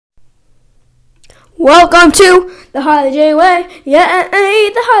Welcome to the Harley J Way. Yeah,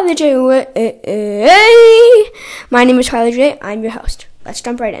 the Harley J Way. My name is Harley J. I'm your host. Let's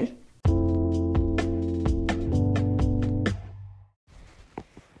jump right in.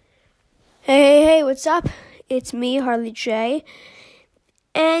 Hey, what's up? It's me, Harley J.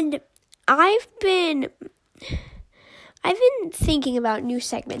 And I've been thinking about new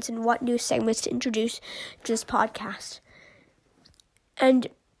segments and what new segments to introduce to this podcast. And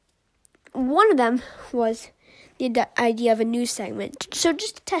one of them was the idea of a news segment. So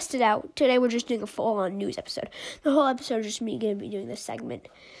just to test it out, today we're just doing a full-on news episode. The whole episode is just me going to be doing this segment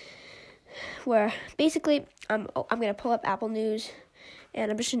where basically I'm going to pull up Apple News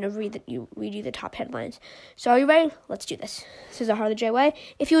and I'm just going to read you the top headlines. So are you ready? Let's do this. This is the Harley J Way.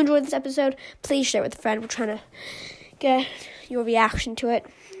 If you enjoyed this episode, please share it with a friend. We're trying to get your reaction to it.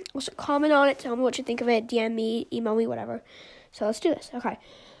 Also comment on it. Tell me what you think of it. DM me, email me, whatever. So let's do this. Okay.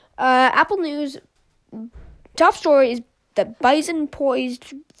 Apple News, top story is that Biden poised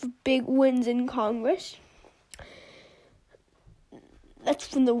for big wins in Congress. That's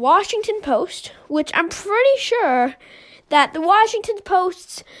from the Washington Post, which I'm pretty sure that the Washington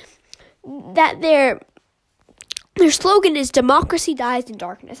Post's, that their slogan is democracy dies in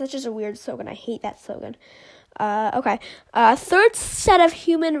darkness. That's just a weird slogan. I hate that slogan. Okay. Third set of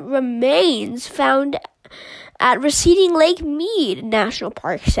human remains found at Receding Lake Mead National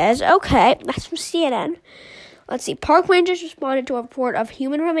Park says. Okay, that's from CNN. Let's see. Park rangers responded to a report of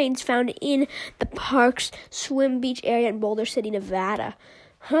human remains found in the park's swim beach area in Boulder City, Nevada.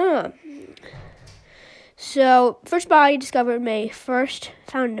 So, first body discovered May 1st,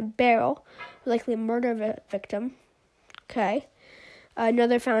 found in a barrel, likely a murder victim. Okay.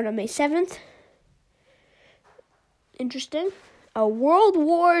 Another found on May 7th. Interesting. A World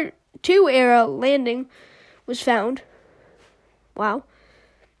War II era landing was found. Wow.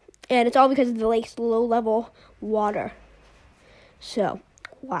 And it's all because of the lake's low-level water. So,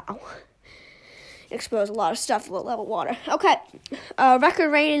 wow. Exposed a lot of stuff, low-level water. Okay. Record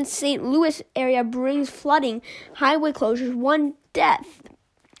rain in St. Louis area brings flooding, highway closures, one death.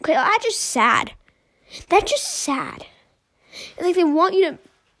 Okay, that's just sad. That's just sad. It's like they want you to...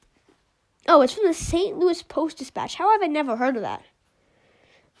 Oh, it's from the St. Louis Post-Dispatch. How have I never heard of that?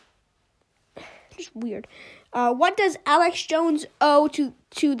 Just weird. What does Alex Jones owe to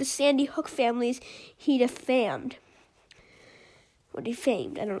the Sandy Hook families he defamed? What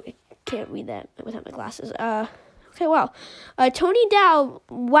defamed? I can't read that without my glasses. Okay, well. Tony Dow,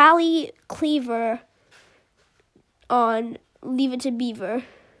 Wally Cleaver on Leave It to Beaver,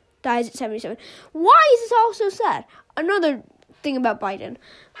 dies at 77. Why is this all so sad? Another thing about Biden.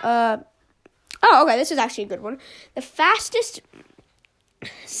 Okay, this is actually a good one. The fastest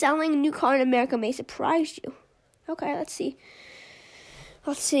selling new car in America may surprise you. Okay, let's see.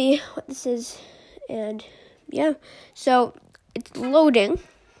 Let's see what this is. And, yeah. So, it's loading,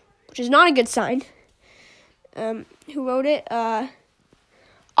 which is not a good sign. Who wrote it?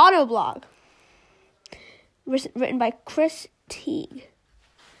 Autoblog. Written by Chris Teague.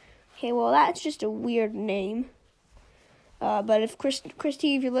 Okay, well, that's just a weird name. But if Chris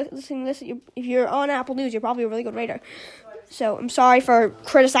Teague, if you're listening to this, if you're on Apple News, you're probably a really good writer. So I'm sorry for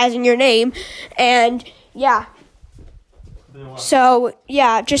criticizing your name, and yeah. So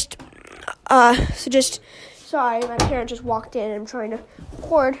yeah, sorry, my parents just walked in and I'm trying to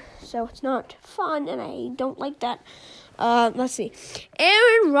record, so it's not fun, and I don't like that. Let's see.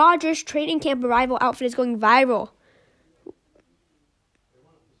 Aaron Rodgers training camp arrival outfit is going viral.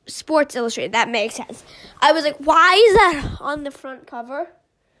 Sports Illustrated. That makes sense. I was like, why is that on the front cover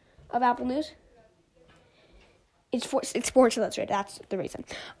of Apple News? It's Sports Illustrated. That's the reason.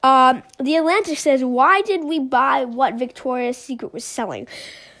 The Atlantic says, why did we buy what Victoria's Secret was selling?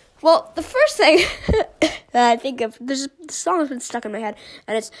 Well, the first thing that I think of, this song has been stuck in my head,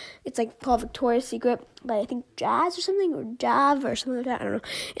 and it's like called Victoria's Secret by, I think, Jazz or something, or Jav or something like that. I don't know.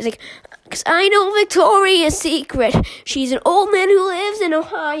 It's like, because I know Victoria's Secret. She's an old man who lives in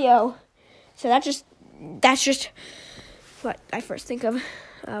Ohio. So that's just what I first think of.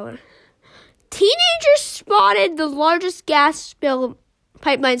 Teenagers spotted the largest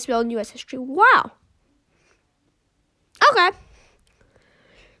pipeline spill in U.S. history. Wow.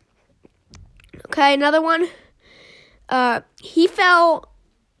 Okay, another one. He fell.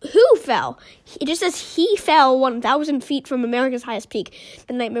 Who fell? It just says he fell 1,000 feet from America's highest peak.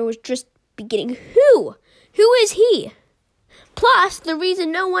 The nightmare was just beginning. Who? Who is he? Plus, the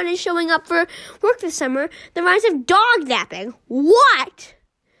reason no one is showing up for work this summer, the rise of dog napping. What?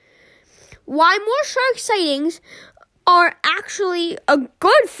 Why more shark sightings are actually a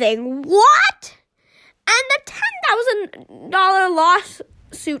good thing. What? And the $10,000 loss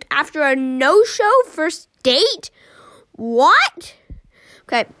lawsuit after a no-show first date? What?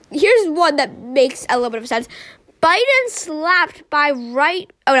 Okay, here's one that makes a little bit of sense. Biden slapped by right.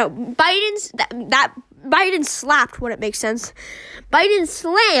 Oh no, Biden slapped when it makes sense. Biden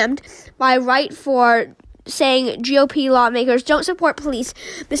slammed by right for saying GOP lawmakers don't support police.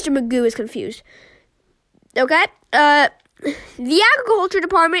 Mr. Magoo is confused. Okay, the agriculture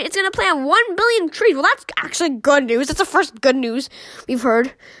department is going to plant 1 billion trees. Well, that's actually good news. That's the first good news we've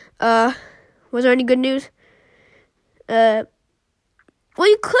heard. Was there any good news? Well,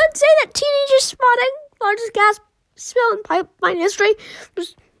 you could say that teenagers spotting largest gas spill in pipeline history.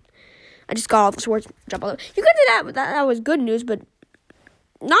 I just got all those words jumbled up. You could say that was good news, but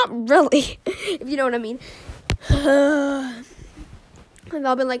not really, if you know what I mean. Have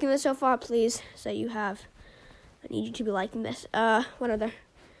y'all been liking this so far? Please say you have. I need you to be liking this. What other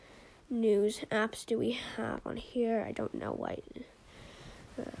news apps do we have on here? I don't know what.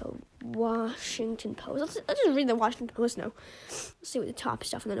 Washington Post. Let's just read the Washington Post now. Let's see what the top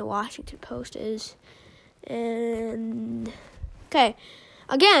stuff on the Washington Post is. And okay,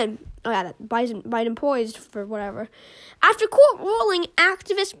 again, Biden poised for whatever. After court ruling,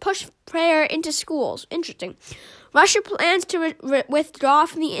 activists push prayer into schools. Interesting. Russia plans to withdraw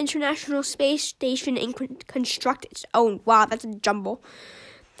from the International Space Station and construct its own. Wow, that's a jumble.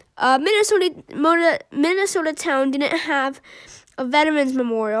 Minnesota town didn't have a veterans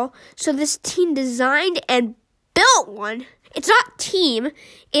memorial, so this teen designed and built one. It's not team,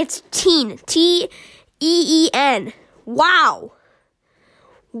 it's teen. T-E-E-N. Wow.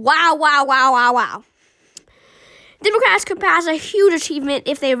 Wow. Democrats could pass a huge achievement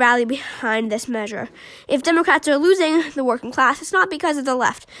if they rally behind this measure. If Democrats are losing the working class, it's not because of the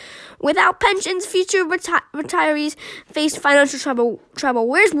left. Without pensions, future retirees face financial trouble.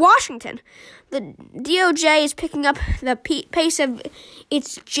 Where's Washington? The DOJ is picking up the pace of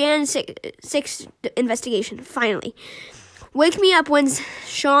its Jan 6 investigation, finally. Wake me up when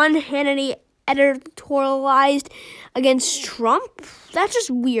Sean Hannity editorialized against Trump? That's just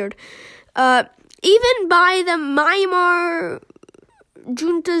weird. Even by the Myanmar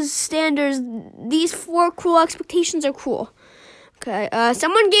junta's standards, these 4 cruel expectations are cruel. Okay,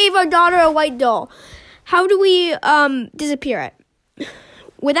 someone gave our daughter a white doll. How do we disappear it?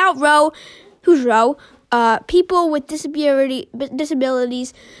 Without Roe, who's Roe? People with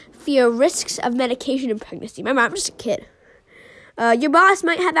disabilities fear risks of medication and pregnancy. Remember, I'm just a kid. Your boss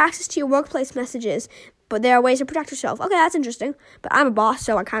might have access to your workplace messages, but there are ways to protect yourself. Okay, that's interesting. But I'm a boss,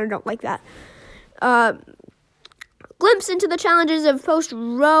 so I kind of don't like that. Glimpse into the challenges of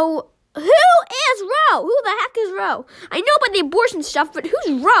post-Roe. Who is Roe? Who the heck is Roe? I know about the abortion stuff, but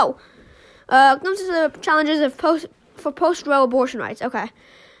who's Roe? Glimpse into the challenges of post-Roe abortion rights. Okay.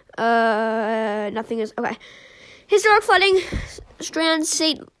 Nothing is okay. Historic flooding, Strand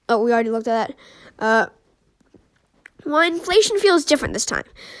State. Oh, we already looked at that. Well, inflation feels different this time.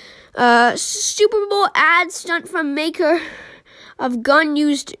 Super Bowl ad stunt from maker of gun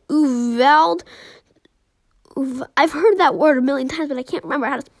used Uvalde. I've heard that word a million times, but I can't remember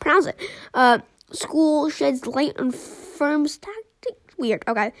how to pronounce it. School sheds light on firms tactic. Weird.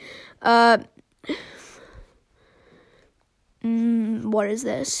 Okay. What is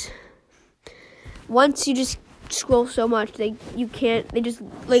this? Once you just scroll so much, they just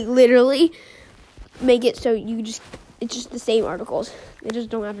like literally make it so it's just the same articles. They just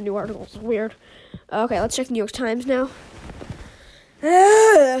don't have new articles. It's weird. Okay, let's check the New York Times now.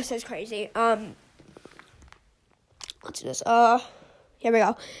 This is crazy. Let's do this. Here we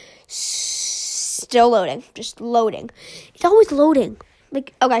go. Still loading. Just loading. It's always loading.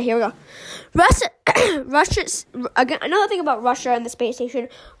 Like, okay, here we go. Russia's again. Another thing about Russia and the space station.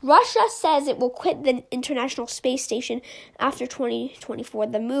 Russia says it will quit the International Space Station after 2024.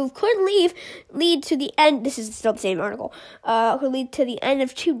 The move could lead to the end. This is still the same article. Could lead to the end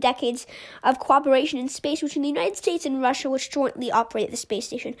of 2 decades of cooperation in space between the United States and Russia, which jointly operate the space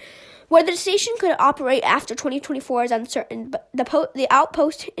station. Whether the station could operate after 2024 is uncertain, but the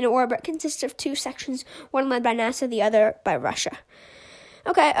outpost in orbit consists of 2 sections, one led by NASA, the other by Russia.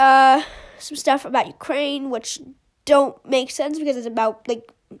 Okay, some stuff about Ukraine, which don't make sense because it's about,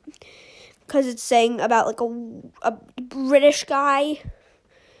 because it's saying about, a British guy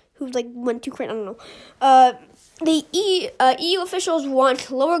who, went to Ukraine, I don't know. The EU officials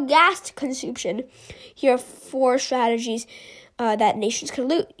want lower gas consumption. Here are 4 strategies that nations can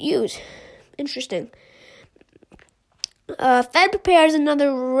use. Interesting. Fed prepares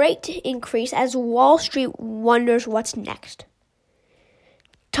another rate increase as Wall Street wonders what's next.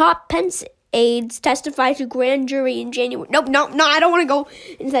 Top Pence aides testify to grand jury in January. No, I don't want to go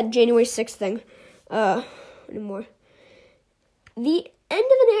into that January 6th thing anymore. The End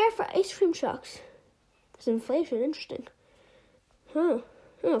of an era for ice cream trucks. There's inflation. Interesting.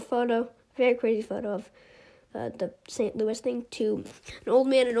 Photo. Very crazy photo of the St. Louis thing to an old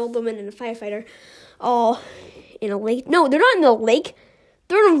man, an old woman, and a firefighter all in a lake. No, they're not in the lake.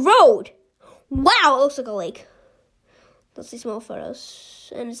 They're on a road. Wow, it looks like a lake. Let's see small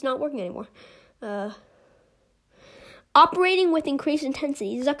photos. And it's not working anymore. Operating with increased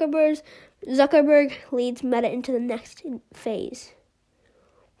intensity. Zuckerberg leads Meta into the next phase.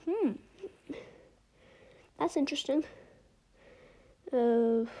 That's interesting.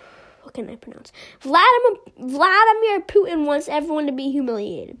 What can I pronounce? Vladimir Putin wants everyone to be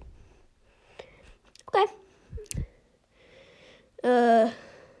humiliated. Okay.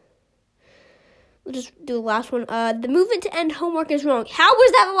 We'll just do the last one. The movement to end homework is wrong. How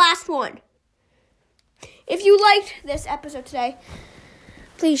was that the last one? If you liked this episode today,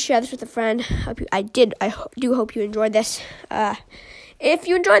 please share this with a friend. I do hope you enjoyed this. If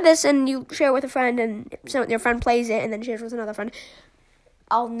you enjoyed this and you share it with a friend and your friend plays it and then shares it with another friend,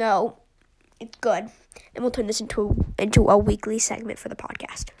 I'll know it's good. And we'll turn this into a weekly segment for the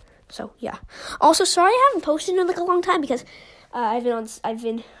podcast. So, yeah. Also, sorry I haven't posted in a long time because I'm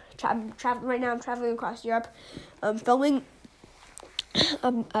traveling right now. I'm traveling across Europe, filming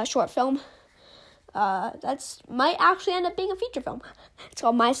a short film. That's might actually end up being a feature film. It's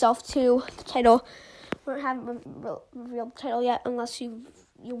called Myself 2. The title, we haven't revealed the title yet, unless you're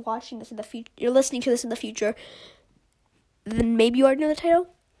watching this in the future. You're listening to this in the future. Then maybe you already know the title,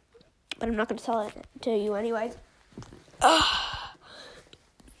 but I'm not going to tell it to you anyways.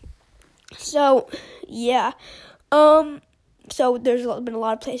 So, yeah. So there's been a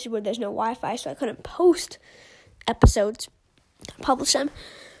lot of places where there's no Wi-Fi, so I couldn't post episodes, publish them.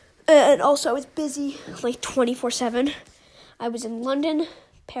 And also, it's busy, like, 24/7. I was in London,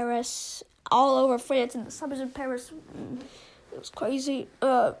 Paris, all over France, and the suburbs of Paris. It was crazy.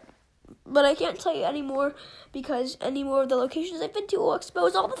 But I can't tell you anymore, because any more of the locations I've been to will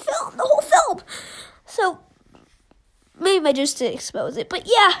expose the whole film. So, maybe I just didn't expose it. But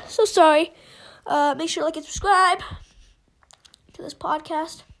yeah, so sorry. Make sure to like and subscribe to this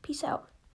podcast. Peace out.